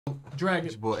Dragon.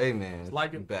 It's your boy AMENZ.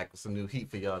 Like it. Back with some new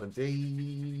heat for y'all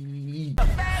today.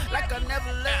 Like I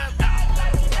never left.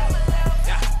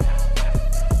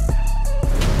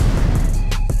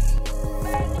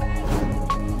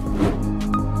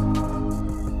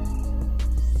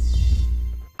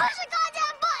 Push the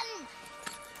goddamn button!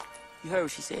 You heard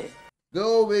what she said.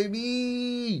 Go,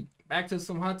 baby. Back to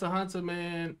some Hunter x Hunter,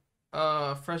 man.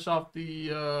 Fresh off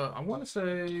the I want to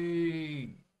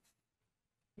say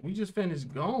we just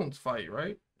finished GON's fight,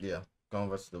 right? Yeah, going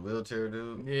versus the wheelchair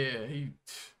dude. Yeah,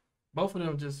 both of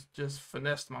them just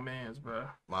finessed my man's, bro.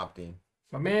 Mopped him.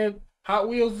 My man Hot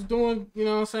Wheels was doing, you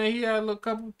know what I'm saying? He had a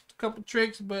little couple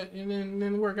tricks, but it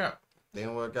didn't work out.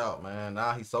 Didn't work out, man.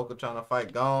 Now HISOKA trying to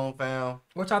fight GON, fam.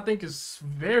 Which I think is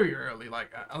very early.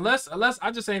 Like unless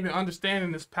I just ain't been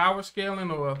understanding this power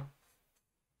scaling, or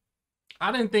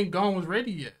I didn't think GON was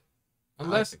ready yet.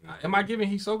 Unless am I giving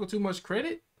HISOKA too much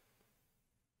credit?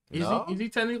 Is he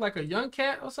technically like a young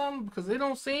cat or something? Because it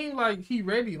don't seem like he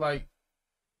ready. Like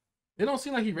it don't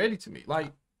seem like he ready to me.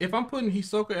 Like if I'm putting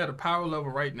HISOKA at a power level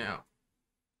right now,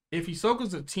 if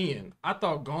HISOKA's a 10, I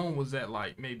thought GON was at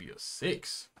like maybe a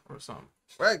 6 or something.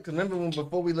 Right, because remember when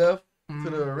before we left to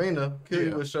the arena, Killy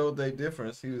was showed their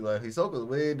difference. He was like, HISOKA's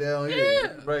way down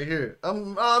here, right here. I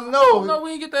know. No,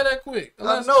 we didn't get that quick.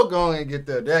 I know GON ain't get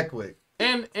there that quick.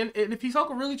 And if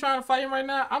HISOKA really trying to fight him right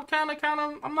now, I'm kind of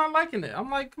I'm not liking it. I'm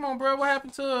like, come on, bro, what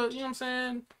happened to, you know what I'm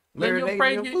saying? Letting your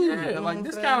prey get, yeah, like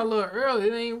this kind of a little early.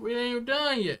 It ain't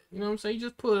done yet. You know what I'm saying? You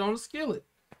just put it on the skillet.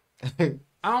 I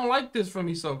don't like this from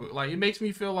HISOKA. Like it makes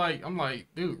me feel like I'm like,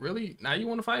 dude, really? Now you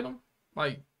want to fight him?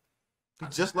 Like,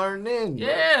 just learned in.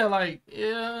 Yeah, like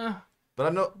yeah. But I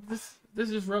know this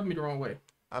just rubbed me the wrong way.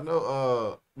 I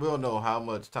know. We don't know how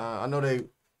much time. I know they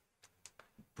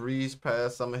breezed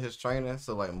past some of his training,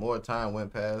 so like more time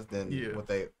went past than what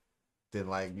they did,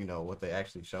 like, you know, what they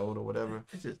actually showed or whatever.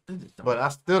 But I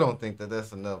still don't think that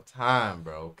that's enough time,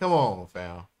 bro. Come on,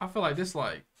 fam. I feel like this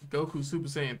like Goku Super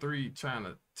Saiyan 3 trying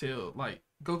to tell like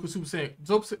Goku Super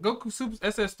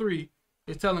SS3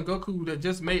 is telling Goku that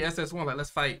just made SS1 like let's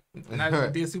fight. And I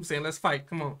did Super Saiyan, let's fight.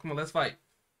 Come on, let's fight.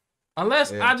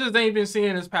 Unless I just ain't been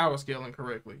seeing his power scaling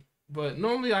correctly. But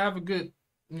normally I have a good,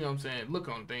 you know what I'm saying, look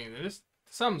on things.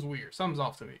 Something's weird. Something's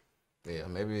off to me. Yeah,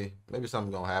 maybe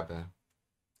something's gonna happen.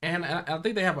 And I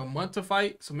think they have a month to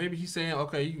fight, so maybe he's saying,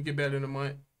 okay, you can get better in a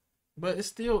month. But it's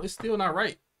still not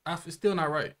right. It's still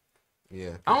not right.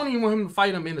 Yeah. I don't even want him to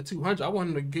fight him in the 200. I want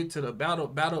him to get to the battle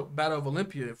of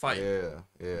Olympia and fight. Yeah.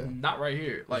 Not right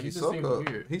here. Like he just seems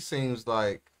weird. He seems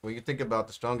like when you think about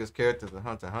the strongest characters in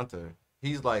Hunter x Hunter,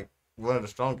 he's like one of the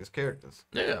strongest characters.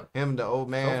 Yeah. Him, the old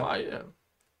man. So far,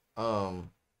 yeah.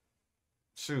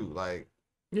 Shoot, like.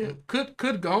 Yeah.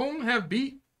 Could GON have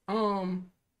beat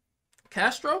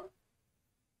Castro?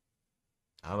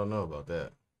 I don't know about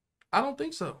that. I don't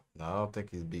think so. No, I don't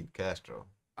think he's beat Castro.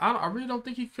 I really don't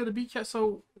think he could have beat Castro.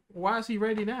 So why is he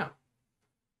ready now?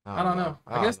 I don't know.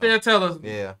 I guess know. they'll tell us.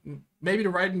 Yeah. Maybe the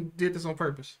writing did this on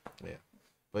purpose. Yeah.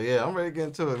 But yeah, I'm ready to get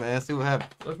into it, man. See what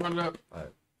happens. Let's run it up. All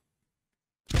right.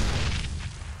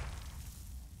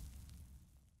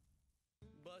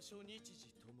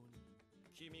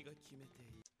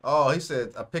 Oh, he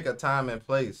said I pick a time and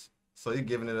place. So he's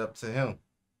giving it up to him.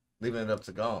 Leaving it up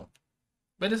to GON.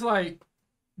 But it's like,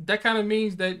 that kind of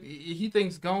means that he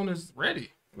thinks GON is ready.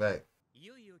 Right.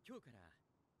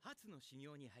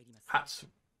 Hatsu.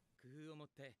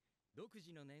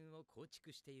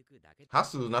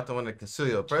 Hatsu is not the one that can seal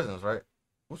your presence, right?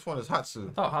 Which one is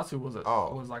Hatsu? I thought Hatsu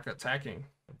was like attacking.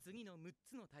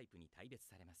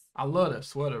 I love that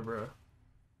sweater, bro.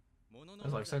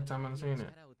 That's like second time I've seen it.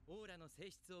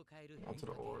 Onto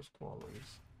the ores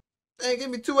qualities. Dang,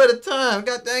 give me 2 at a time.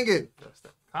 God dang it.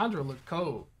 Chandra look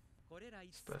cold.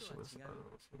 Specialist.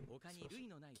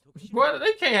 Boy,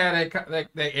 they can't have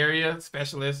that area.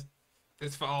 Specialist.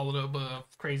 It's for all of the above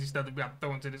crazy stuff that we got to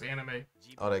throw into this anime.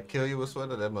 Oh, they kill you with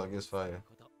sweater? That mug is fire.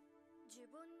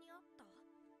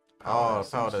 Oh,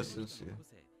 the power that suits you.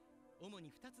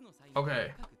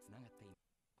 Okay.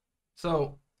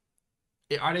 So,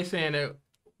 are they saying that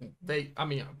I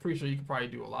mean, I'm pretty sure you can probably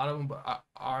do a lot of them, but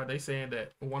are they saying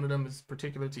that one of them is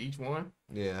particular to each one?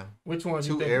 Yeah. Which one do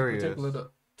you think is particular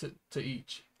to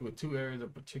each, with 2 areas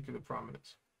of particular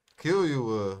prominence?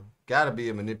 Kiryu gotta be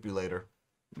a manipulator.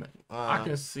 I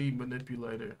can see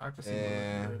manipulator.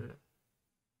 Manipulator.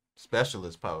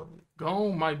 Specialist, probably.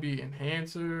 GON might be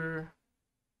enhancer.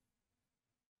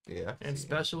 Yeah. And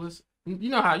specialist. You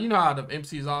know how the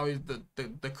MC is always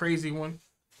the crazy one.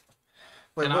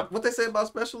 Wait, what they say about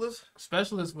specialists?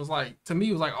 Specialist was like, to me,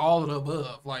 it was like all of the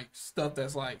above, like stuff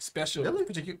that's like special,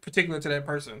 particular to that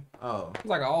person. Oh, it's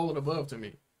like all of the above to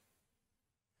me.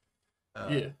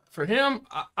 Yeah, for him,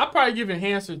 I probably give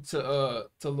enhancer to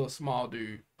little small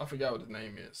dude. I forgot what his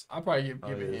name is. I probably give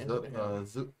enhancer to him.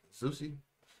 Zusi.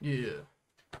 Yeah.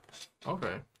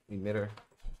 Okay. Emitter.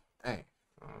 Hey,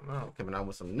 I don't know. Coming out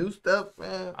with some new stuff,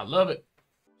 man. I love it.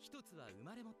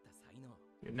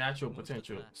 Your natural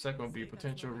potential. Second would be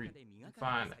potential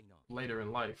refined later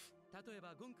in life.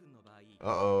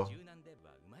 Uh-oh.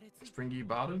 Springy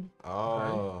bottom.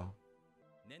 Oh.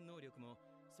 Okay.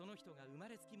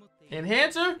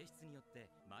 Enhancer?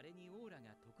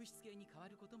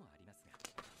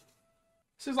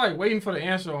 This is like waiting for the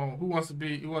answer on who wants to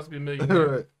be a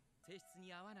millionaire.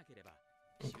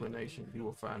 Inclination. You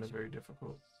will find it very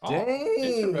difficult. Dang, I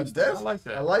like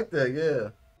that. I like that, yeah.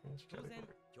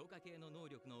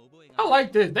 I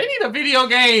like this. They need a video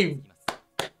game.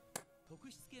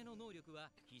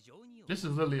 This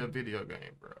is literally a video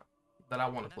game, bro, that I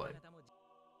want to play.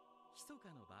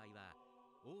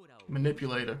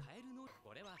 Manipulator.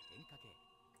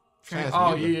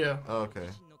 Oh, yeah. Oh, okay.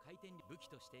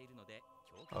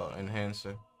 Oh,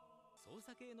 enhancer.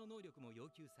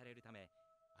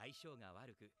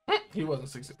 He wasn't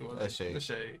 60. That's shade. The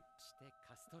shade.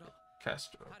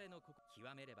 Castro.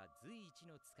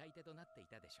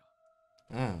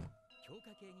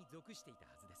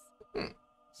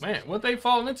 Man, what they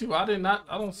falling into? I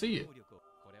don't see it.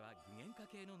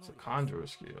 It's a conjurer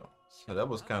skill. Yeah, that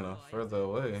was kind of further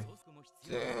away.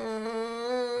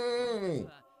 Dang.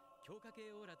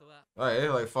 Right,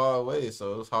 they're like far away,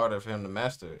 so it's harder for him to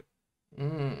master it.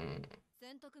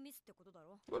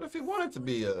 What if he wanted to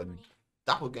be a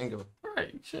doppelganger?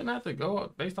 Right, you shouldn't have to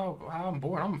go based off how I'm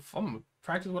born. I'm gonna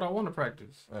practice what I want to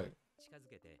practice. Right.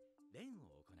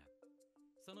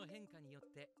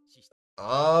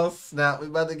 Oh snap! We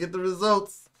about to get the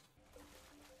results.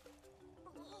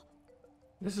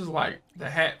 This is like the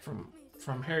hat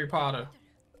from Harry Potter.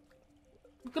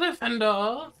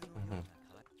 Gryffindor.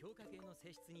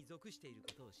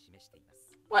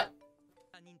 What?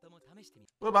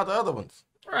 What about the other ones?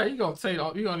 All right, you gonna say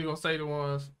the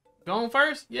ones. Going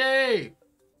first? Yay!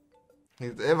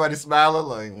 Everybody smiling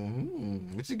like,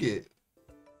 what you get?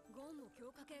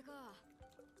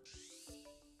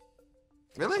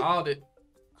 Really? All it.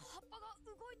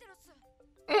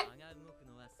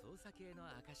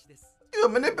 You a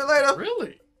manipulator?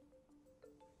 Really?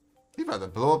 You about to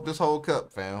blow up this whole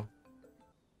cup, fam.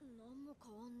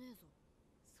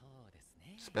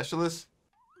 Specialist?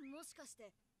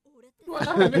 Do I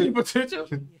not have any potential?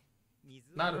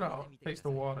 Not at all. Taste the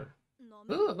water.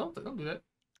 Ugh, don't do that.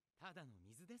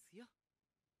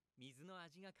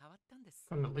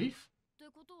 From the leaf?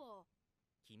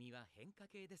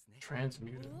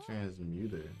 Transmuter.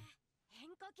 Transmuter.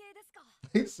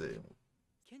 He said.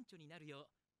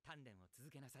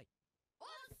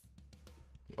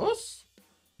 Us?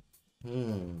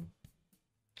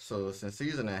 So since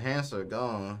he's an enhancer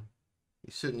gone,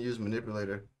 he shouldn't use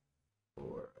manipulator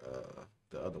for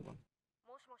the other one.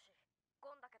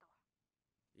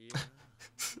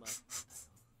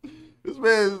 This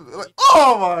man is like,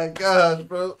 oh my gosh,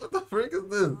 bro. What the freak is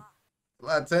this?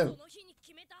 Lot 10.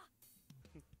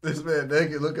 This man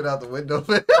naked looking out the window,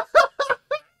 man.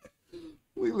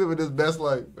 We living his best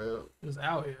life, man. Just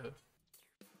out here.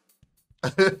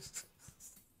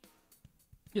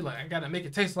 You're like, I gotta make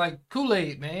it taste like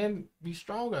Kool-Aid, man. Be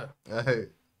stronger. Hey.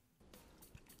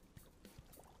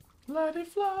 Let it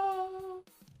flow.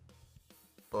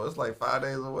 Bro, it's like 5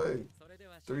 days away.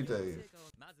 3 days.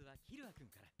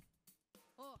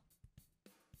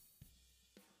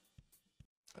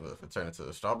 Well, if it turned into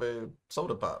a strawberry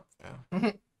soda pop,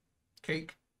 yeah.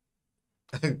 Cake.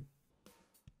 He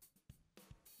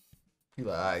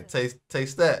like, all right, taste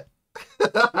that.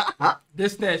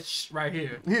 This that right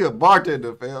here. He a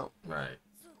bartender, fam. Right.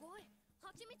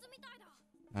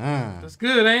 That's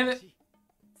good, ain't it?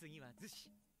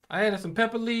 I added some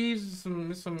pepper leaves,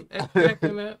 some extract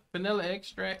in there, vanilla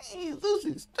extract. Hey,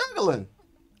 Lucy's struggling.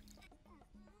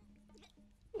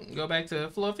 Go back to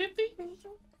floor 50.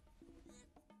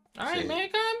 All right, man,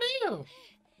 calm down.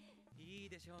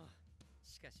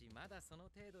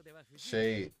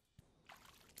 Shade.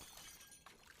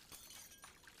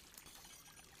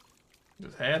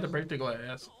 Just had to break the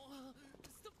glass.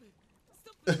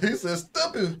 He said,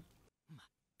 "Stop it."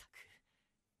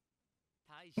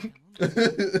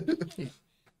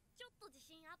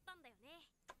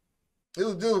 It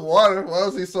was just water. Why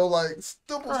was he so like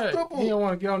stupid? Right. Stupid? He don't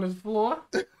want to get on this floor.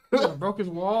 He broke his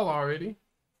wall already.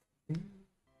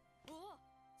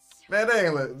 Man, they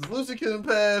ain't let Lucy couldn't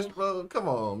pass, bro. Come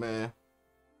on, man.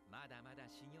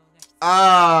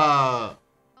 Ah.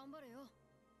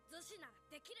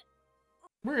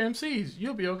 We're MCs.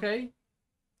 You'll be okay.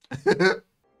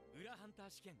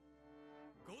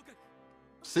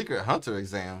 Secret Hunter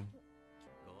exam.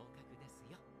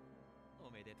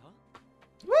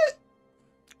 What?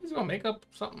 He's gonna make up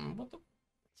something. What the?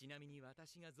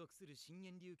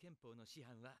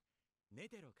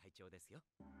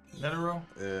 Netero?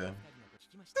 Yeah.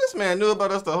 This man knew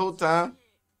about us the whole time.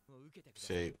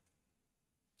 Shit.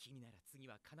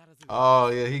 Oh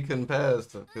yeah, he couldn't pass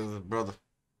because his brother.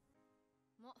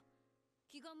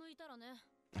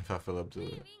 If I fell up to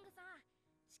it.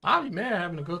 I'll be mad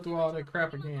having to go through all that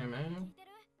crap again, man.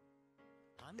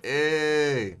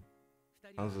 Hey.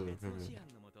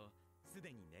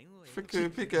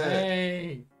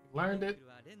 Hey, learned it.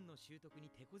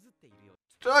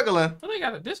 Struggling. Oh, they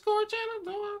got a Discord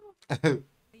channel?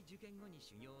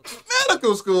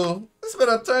 Medical school. This man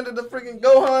I turned into freaking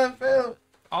Gohan, fam.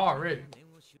 Already.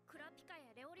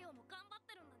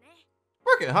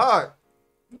 Working hard.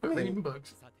 Reading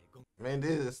books. Man,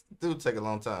 this do take a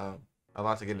long time. A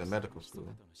lot to get into medical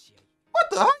school. What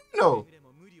the hell you know?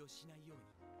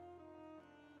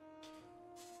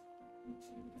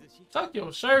 Tuck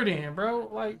your shirt in, bro.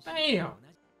 Like, damn.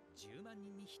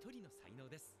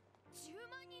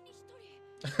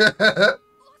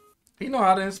 He know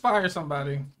how to inspire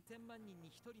somebody.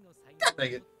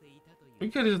 Dang it. We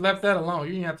could have just left that alone.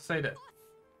 You didn't have to say that.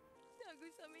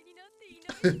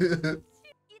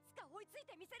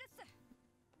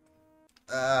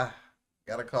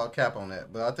 Gotta call cap on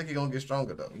that. But I think he's gonna get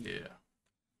stronger though. Yeah.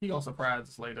 He gonna surprise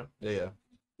us later. Yeah.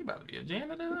 He about to be a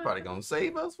janitor. Probably gonna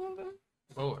save us one day.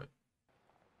 Lord.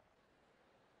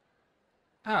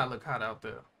 Ah, look hot out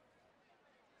there.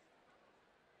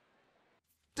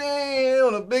 Damn,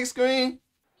 on a big screen.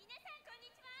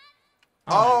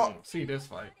 Oh, see this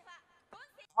fight.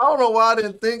 I don't know why I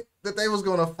didn't think that they was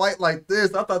gonna fight like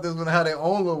this. I thought they was gonna have their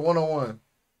own little one-on-one.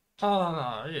 Oh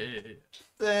no, yeah.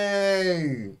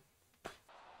 Dang.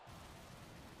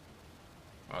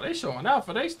 Oh, they showing out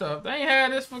for their stuff. They ain't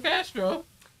had this for Castro.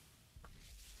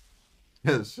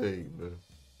 That's shade, bro.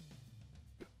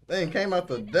 They ain't came out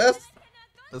the dust,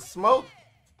 the smoke.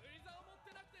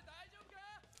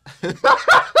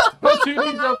 Don't you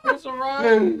need your official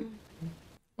ride?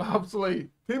 Obsolete.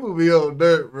 People be on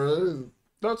dirt, bro.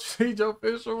 Don't you need your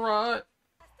official ride?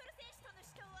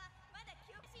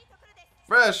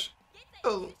 Fresh.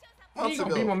 You Months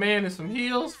gonna ago. be my man in some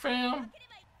heels, fam?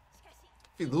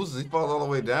 If he loses, he falls all the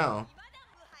way down.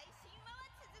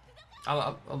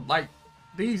 I like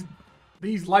these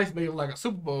lights made it like a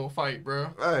Super Bowl fight,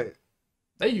 bro. Right.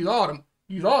 They use all the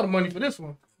money for this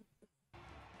one.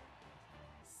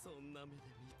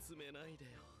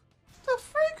 The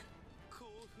freak?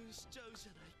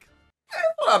 Man,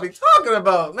 what I be talking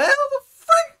about, man? What the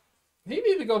freak? He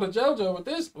need to go to JoJo with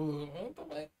this fool,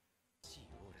 man.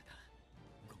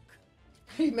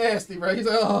 He nasty, right? He's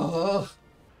like, oh.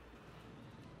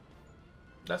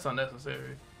 That's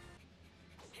unnecessary.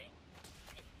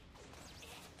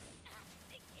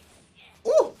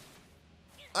 Ooh.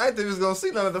 I didn't think we was gonna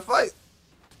see none of the fight.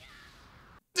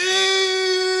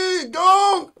 Ding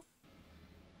Gong!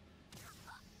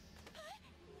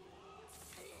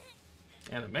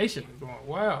 Animation is going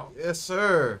wild. Yes,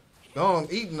 sir. Gong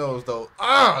eating those though.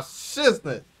 Ah,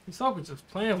 shiznit. Hisoka just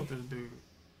playing with this dude.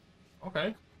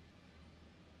 Okay.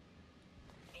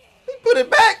 He put it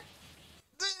back.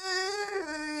 Dang.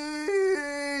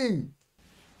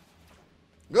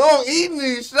 Gong eating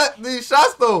these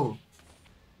shots though.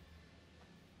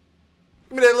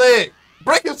 Give me that leg.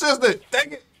 Break him, sister.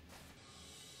 Dang it.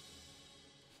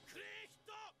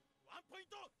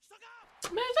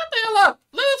 Man, shut the hell up.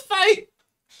 Let us fight.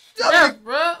 Yeah,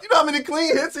 bro. You know how many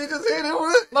clean hits he just hit him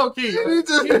with? Low key. He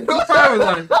just He probably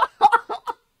like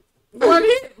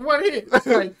one hit.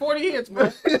 Like 40 hits, bro.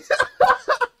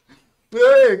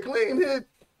 Hey, clean hit.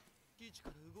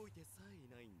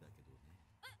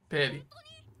 Petty.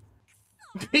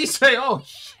 He say, oh,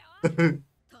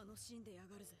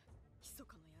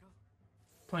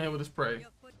 playing with his prey.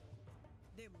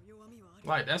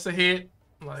 Like, that's a hit.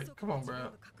 Like, come on, bro.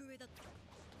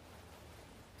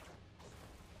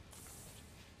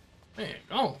 Man,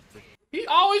 go. He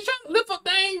always trying to lift a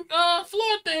dang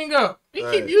floor thing up. He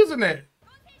keep using that.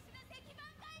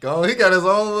 Go, he got his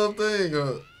own little thing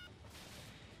up.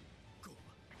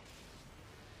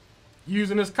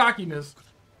 Using his cockiness.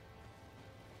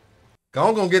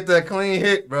 Go, gonna get that clean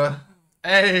hit, bro.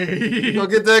 Hey. Gonna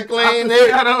get that clean hit.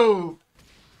 Shadow.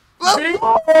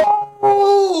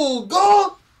 Oh,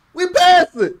 go. We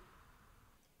passed it.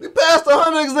 We passed the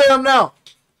 100 exam now.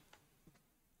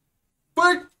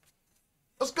 Quick.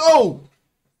 Let's go.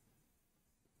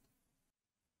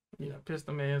 Yeah, pissed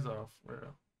the man's off, bro.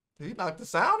 Did he knock the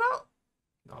sound out?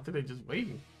 No, I think they just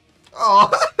waiting. Oh.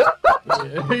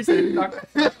 Yeah, he said he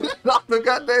knocked the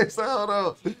goddamn sound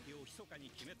off.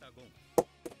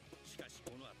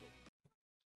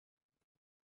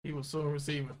 He will soon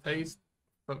receive a taste.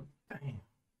 Oh, damn.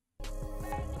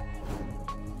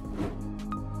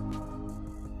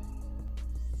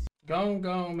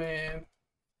 Gone, man.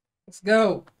 Let's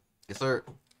go. Yes, sir.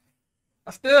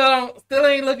 I still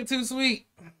ain't looking too sweet.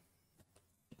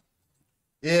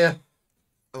 Yeah.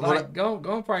 Like, Gon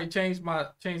probably changed my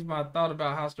thought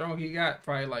about how strong he got.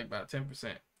 Probably like about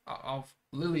 10% off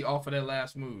of that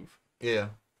last move. Yeah.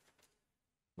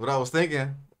 What I was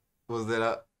thinking was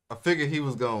that I figured he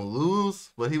was gonna lose,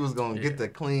 but he was gonna get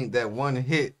that one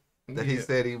hit that he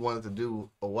said he wanted to do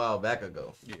a while back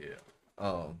ago. Yeah.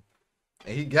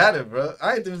 And he got it, bro.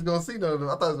 I didn't think he was gonna see none of them.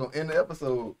 I thought it was gonna end the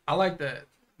episode. I like that.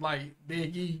 Like, they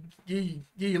give you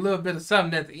a little bit of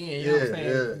something at the end. You know what I'm saying?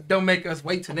 Yeah. Don't make us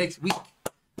wait till next week.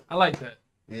 I like that.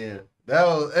 Yeah. That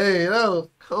was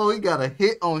cool. He got a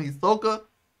hit on HISOKA.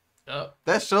 Yep.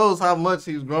 That shows how much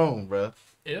he's grown, bro.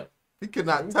 Yep. He could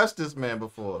not touch this man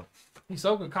before.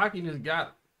 HISOKA cockiness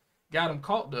got him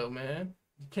caught though, man.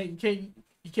 You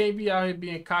can't be out here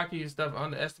being cocky and stuff,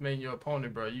 underestimating your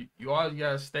opponent, bro. You always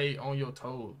gotta stay on your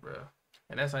toes, bro.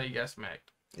 And that's how you got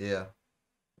smacked. Yeah.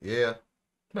 Yeah.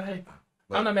 But hey,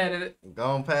 I'm not mad at it.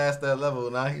 Gone past that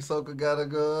level. Now HISOKA gotta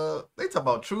go. They talk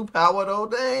about true power though,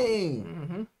 dang.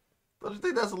 Mm-hmm. Don't you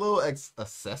think that's a little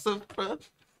excessive, bro?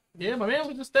 Yeah, my man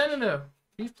was just standing there.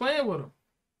 He's playing with him.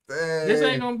 Dang. This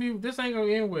ain't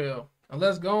gonna end well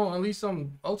unless Gon unleash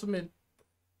some ultimate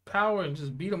power and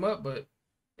just beat him up, but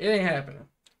it ain't happening.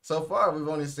 So far, we've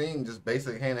only seen just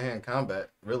basic hand-to-hand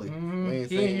combat, really. Mm-hmm.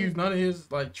 He ain't used none of his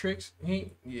like tricks.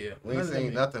 We ain't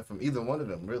seen nothing from either one of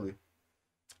them, really.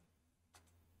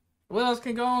 What else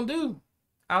can Gon do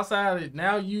outside of it?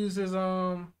 Now use his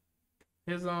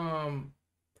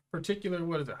particular,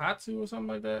 what is it, Hatsu or something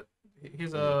like that?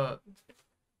 His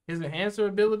enhancer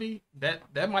ability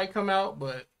that might come out,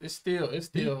 but it's still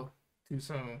too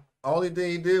soon. Only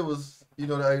thing he did was, you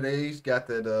know, they each got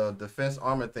that defense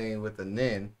armor thing with the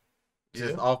Nin,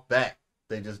 just off back.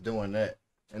 They just doing that,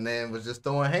 and then was just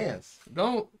throwing hands.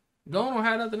 Gon don't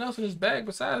have nothing else in his bag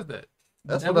besides that.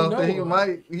 That's what I'm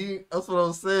saying. That's what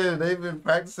I'm saying. They've been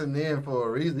practicing Nin for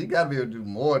a reason. He got to be able to do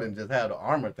more than just have the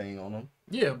armor thing on him.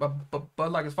 Yeah, but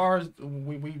like as far as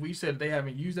we said they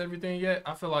haven't used everything yet,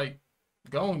 I feel like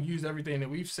Gon used everything that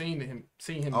we've seen him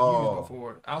use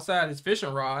before. Outside his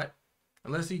fishing rod,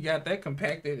 unless he got that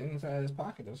compacted inside his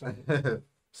pocket or something.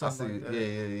 Something like that.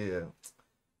 Yeah.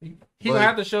 He gonna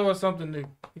have to show us something new.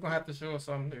 They finna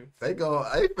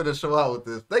show out with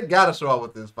this. They gotta show out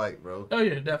with this fight, bro. Oh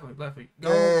yeah, definitely.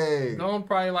 Gon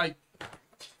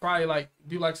probably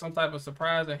do like some type of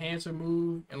surprise enhancer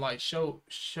move and like show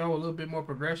a little bit more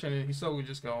progression, and HISOKA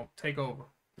just gonna take over.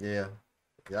 Yeah,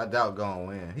 I doubt Gon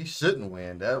win. He shouldn't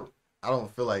win. I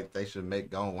don't feel like they should make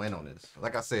Gon win on this.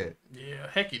 Like I said. Yeah,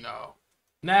 heck no.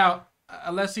 Now,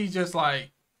 unless he just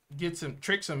like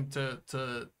tricks him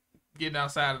to getting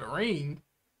outside of the ring,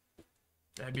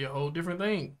 that'd be a whole different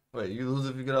thing. Wait, you lose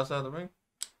if you get outside the ring?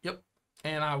 Yep.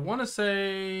 And I want to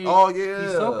say,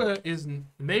 HISOKA is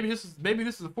maybe this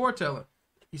is a foreteller.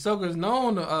 HISOKA is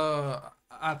known.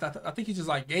 I think he just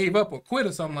like gave up or quit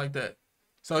or something like that.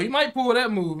 So he might pull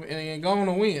that move and go on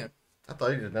to win. I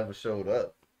thought he just never showed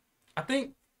up. I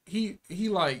think he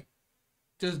like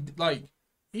just like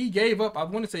he gave up. I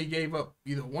want to say he gave up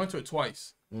either once or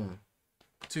twice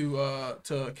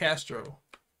to Castro.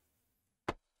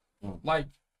 Like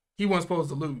he wasn't supposed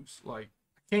to lose. Like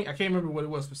I can't remember what it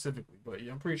was specifically, but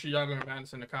yeah, I'm pretty sure y'all gonna find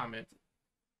this in the comments.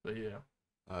 But yeah.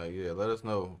 Yeah, let us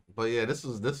know. But yeah, this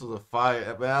was a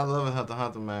fire. Man, I love Hunter x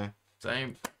Hunter, man.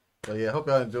 Same. So yeah, hope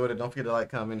y'all enjoyed it. Don't forget to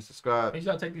like, comment, and subscribe. Make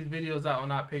sure y'all take these videos out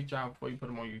on our Patreon before you put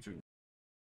them on YouTube.